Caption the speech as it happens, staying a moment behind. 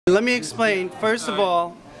Let me explain. First of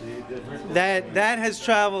all, that has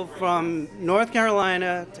traveled from North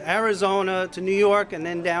Carolina to Arizona to New York and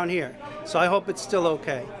then down here. So I hope it's still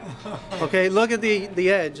okay. Okay, look at the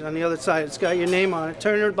edge on the other side. It's got your name on it.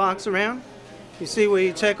 Turn the box around. You see where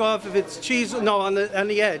you check off if it's cheese? No, on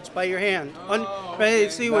the edge by your hand. Right? You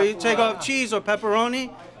see where you take off cheese or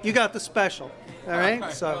pepperoni? You got the special. All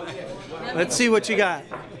right. So let's see what you got.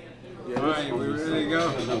 All right, we ready to go?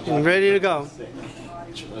 I'm ready to go.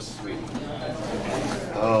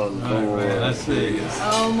 Oh, Lord. Let's see.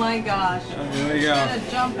 Oh my gosh. Here we go. It's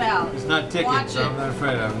gonna jump out. It's not ticking, Watch so I'm it. not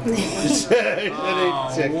afraid of it.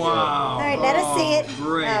 Oh, wow. All right, let us see it.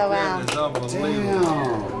 Great. Oh, wow. That is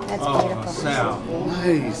unbelievable. That's Oh, beautiful. Sal.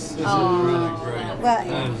 Nice. This is really great.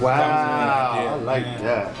 Well, Wow. I like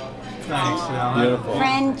that. Thanks, Sal. Beautiful.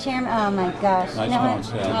 friend, chairman, oh my gosh. You know what?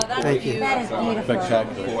 Oh, that's Thank you. beautiful. That is beautiful.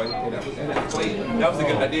 That was a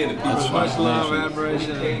good idea. Much love,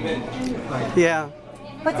 admiration. Yeah.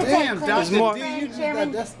 What's it Damn, say? Dr. Clinician, D, friend,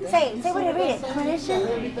 chairman. Say what did it read it?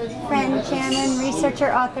 Clinician, friend, chairman,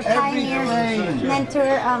 researcher, author, pioneer,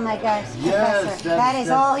 mentor. Oh my gosh, Yes, professor. That is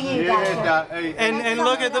all you got. Hey, And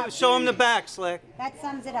look at the, show them the back, Slick. That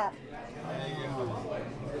sums it up.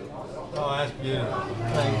 Oh, that's beautiful.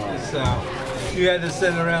 Thanks, Sal. You had to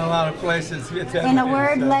send around a lot of places to get that. In a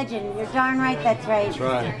word, legend. You're darn right. That's right. that's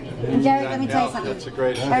right. And Jerry, let me tell you something. That's a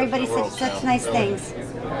great Everybody said such nice things.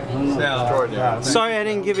 Sal. Extraordinary. Sorry I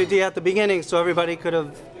didn't give you D at the beginning so everybody could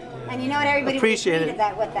have. And you know what? Everybody Appreciate would it. agree to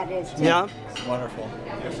that. What that is. Too. Yeah. Wonderful.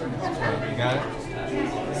 You got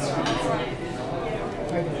it?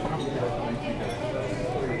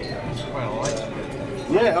 Quite a light.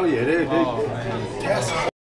 Yeah, oh yeah, Oh, man. Yes.